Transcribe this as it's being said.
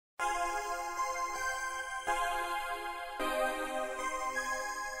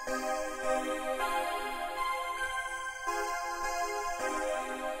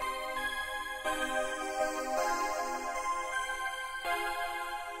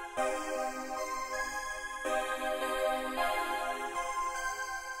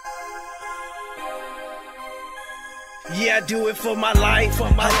Yeah, I do it for my life,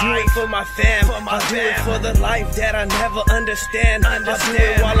 I do it for my fam, I do it for the life that I never understand. I do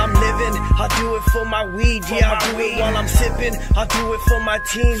it while I'm living, I do it for my weed. Yeah, I do it while I'm sipping, I do it for my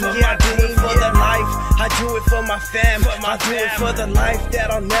team. Yeah, I do it for the life, I do it for my fam, I do it for the life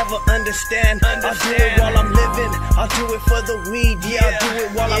that I'll never understand. I do it while I'm living, I do it for the weed. Yeah, I do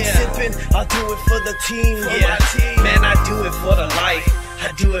it while I'm sipping, I do it for the team. Yeah, man, I do it for the life,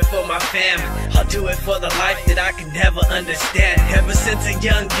 I do it for my fam, I do it for the life that I can never understand. Ever since a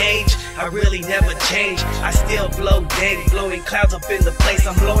young age, I really never changed. I still blow dank, blowing clouds up in the place.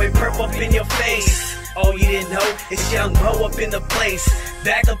 I'm blowing purple up in your face. Oh, you didn't know? It's YoungMoe up in the place,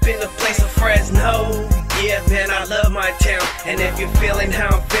 back up in the place of Fresno. Yeah, man, I love my town, and if you're feeling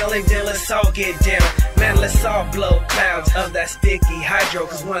how I'm feeling, then let's all get down. Man, let's all blow clouds of that sticky hydro,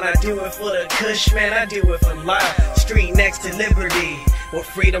 cause when I do it for the kush, man, I do it for life. Street next to liberty, where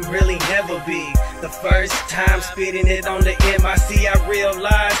freedom really never be. The first time spitting it on the MIC, I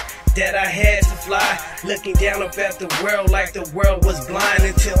realized that I had to fly, looking down up at the world like the world was blind,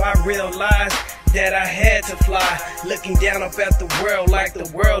 until I realized that I had to fly, looking down up at the world like the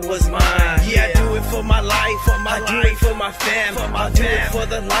world was mine. Yeah, I do it for my life, I do it for my fam, I do it for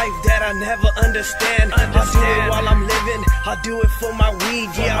the life that I never understand. I do it while I'm living, I do it for my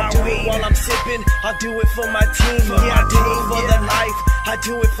weed. Yeah, I do it while I'm sipping, I do it for my team. Yeah, I do it for the life, I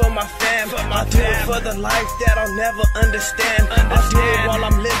do it for my fam, I do it for the life that I'll never understand. I do it while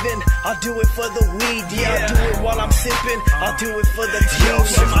I'm living, I do it for the weed. Yeah, I do it while I'm sipping, I do it for the team. Yo,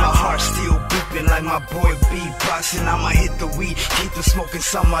 since my heart still beeping like my boy beatboxing, I'ma hit the weed, keep the smoke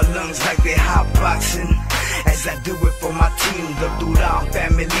inside my lungs like they hotboxing. As I do it for my team, the Duran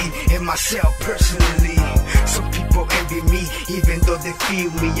family, and myself personally. Some people envy me, even though they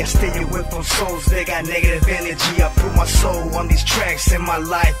feel me. I stay away from souls that got negative energy. I put my soul on these tracks, and my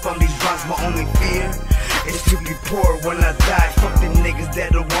life on these rhymes. My only fear is to be poor when I die. Fuck the niggas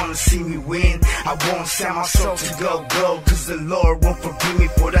that don't wanna see me win. I won't sell my soul to go, cause the Lord won't forgive me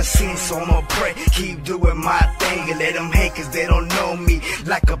for that sin. So I'ma pray, keep doing my thing, and let them hate cause they don't know me.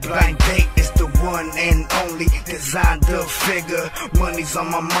 Like a blind date, it's the one and only Dezine the figure. Money's on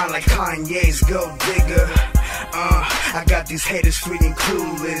my mind like Kanye's Gold Digger. I got these haters feeling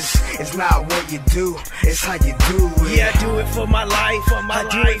clueless. It's not what you do, it's how you do it. Yeah, I do it for my life, I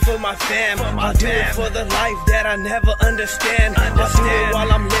do it for my fam, I do it for the life that I never understand. I do it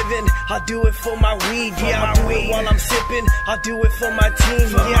while I'm living, I do it for my weed. Yeah, I do it while I'm sipping, I do it for my team.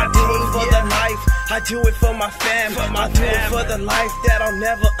 Yeah, I do it for the life, I do it for my fam, I do it for the life that I'll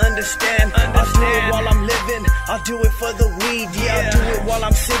never understand. I do it while I'm living, I do it for the weed. Yeah, I do it while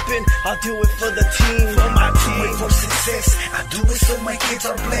I'm sipping, I do it for the team. I do it for success, I do it so my kids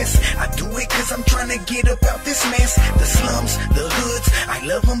are blessed. I do it cause I'm trying to get up out this mess. The slums, the hoods, I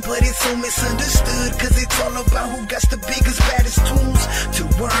love them but it's so misunderstood. Cause it's all about who got the biggest, baddest tools to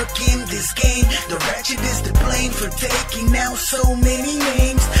work in this game. The ratchet is to blame for taking out so many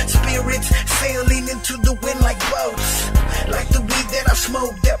names. Spirits sailing into the wind like boats, like the weed that I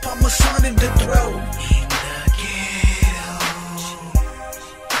smoke that put my son in the throat.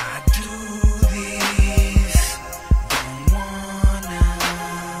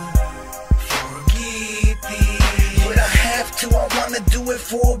 I wanna do it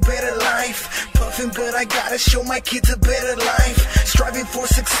for a better life. Puffin', but I gotta show my kids a better life. Striving for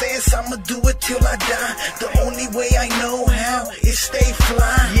success, I'ma do it till I die. The only way I know how is stay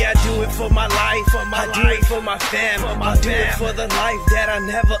fly. Yeah, I do it for my life, I do it for my fam, I do it for the life that I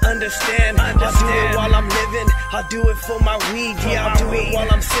never understand. I do it while I'm living, I do it for my weed. Yeah, I do it while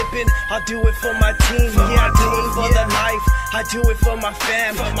I'm sipping, I do it for my team. Yeah, I do it for the life, I do it for my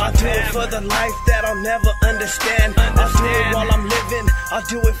fam, I do it for the life that I'll never understand. I do it while I'm living, I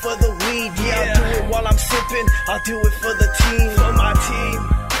do it for the weed. Yeah, I do it while I'm sipping, I do it for the team, for my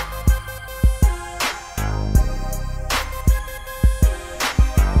team.